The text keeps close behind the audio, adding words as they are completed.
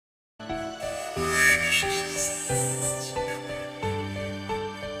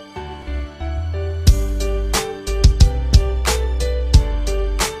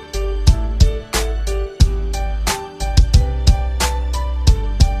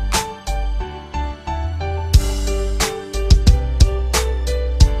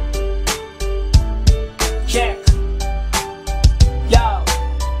Check. Yo.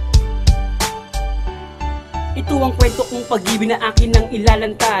 Ito ang kwento kong pag-ibig na akin nang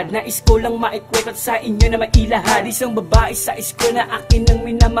ilalantad. Nais ko lang maikwet at sa inyo na mailahad. Isang babae sa school na akin nang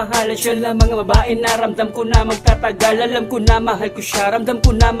minamahalan. Siya lang mga babae na ramdam ko na magtatagal. Alam ko na mahal ko siya, ramdam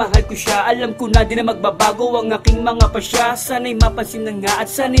ko na mahal ko siya. Alam ko na di na magbabago ang aking mga pasya. Sana'y mapansin na nga at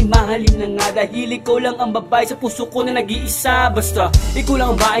sana'y mahalin na nga. Dahil ikaw lang ang babae sa puso ko na nag-iisa. Basta ikaw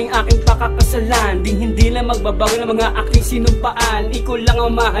lang ang babaeng aking pakakasalan. Ding hindi na magbabago ng mga aking sinumpaan. Ikaw lang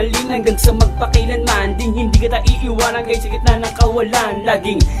ang mahalin hanggang sa magpakailanman. Ding hindi kita iiwanan kahit sa gitna ng kawalan.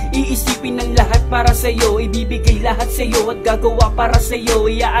 Laging iisipin ng lahat para sa'yo, ibibigay lahat sa'yo at gagawa para sa'yo,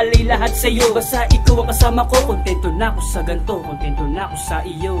 iaalay lahat sa'yo. Basta ikaw ang kasama ko, kontento na ako sa ganto, kontento na ako sa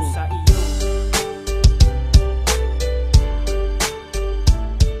iyo.